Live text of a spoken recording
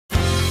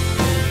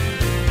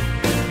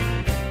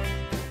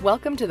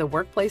Welcome to the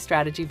Workplace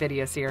Strategy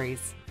video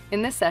series.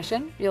 In this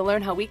session, you'll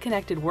learn how we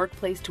connected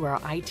Workplace to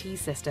our IT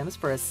systems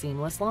for a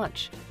seamless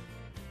launch.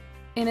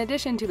 In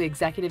addition to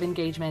executive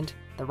engagement,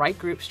 the right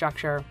group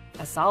structure,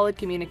 a solid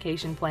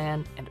communication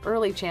plan, and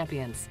early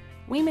champions,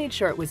 we made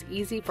sure it was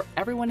easy for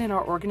everyone in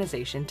our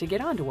organization to get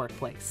onto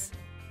Workplace.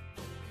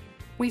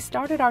 We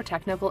started our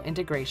technical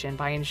integration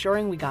by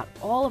ensuring we got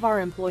all of our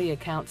employee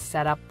accounts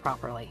set up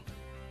properly.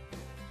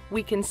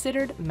 We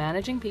considered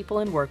managing people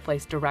in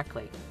Workplace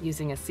directly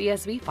using a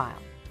CSV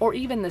file or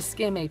even the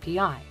SCIM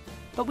API,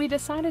 but we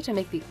decided to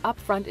make the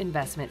upfront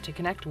investment to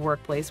connect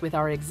Workplace with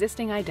our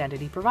existing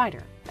identity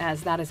provider,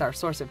 as that is our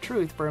source of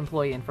truth for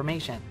employee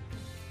information.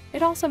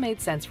 It also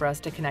made sense for us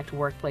to connect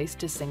Workplace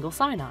to single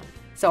sign-on,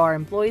 so our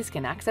employees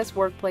can access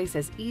Workplace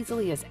as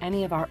easily as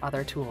any of our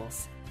other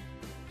tools.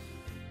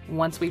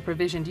 Once we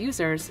provisioned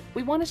users,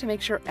 we wanted to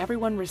make sure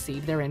everyone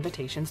received their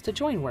invitations to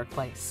join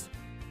Workplace.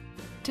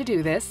 To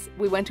do this,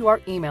 we went to our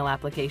email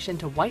application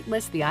to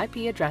whitelist the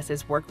IP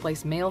addresses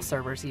Workplace mail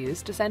servers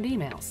use to send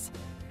emails.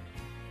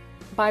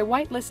 By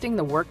whitelisting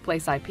the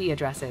Workplace IP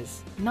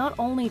addresses, not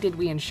only did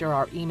we ensure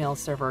our email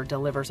server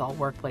delivers all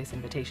Workplace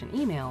invitation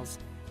emails,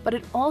 but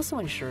it also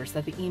ensures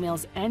that the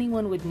emails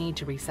anyone would need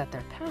to reset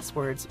their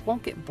passwords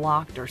won't get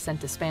blocked or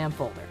sent to spam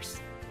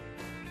folders.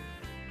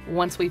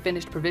 Once we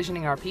finished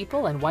provisioning our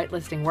people and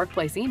whitelisting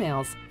Workplace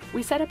emails,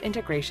 we set up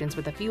integrations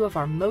with a few of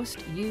our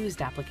most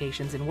used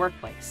applications in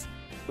Workplace.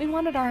 We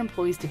wanted our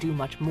employees to do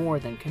much more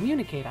than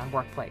communicate on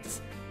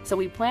Workplace, so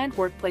we planned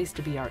Workplace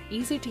to be our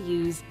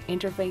easy-to-use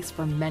interface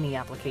for many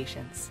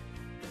applications.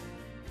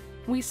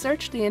 We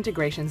searched the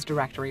integrations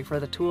directory for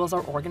the tools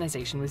our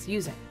organization was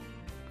using.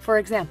 For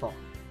example,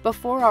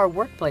 before our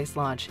Workplace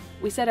launch,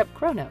 we set up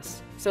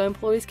Kronos so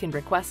employees can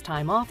request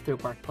time off through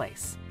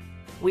Workplace.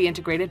 We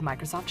integrated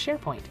Microsoft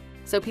SharePoint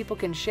so people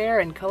can share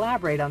and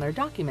collaborate on their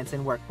documents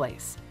in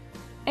Workplace.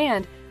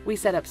 And we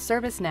set up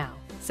ServiceNow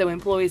so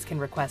employees can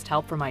request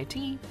help from IT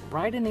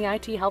right in the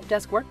IT Help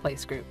Desk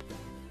Workplace group.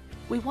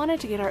 We wanted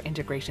to get our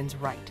integrations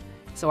right,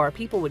 so our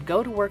people would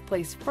go to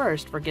Workplace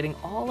first for getting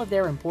all of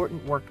their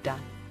important work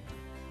done.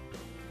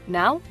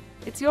 Now,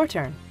 it's your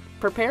turn.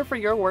 Prepare for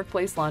your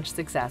Workplace launch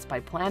success by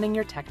planning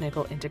your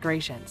technical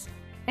integrations.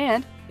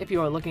 And if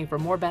you are looking for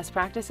more best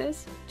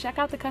practices, check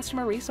out the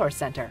Customer Resource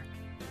Center.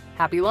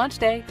 Happy Launch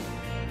Day!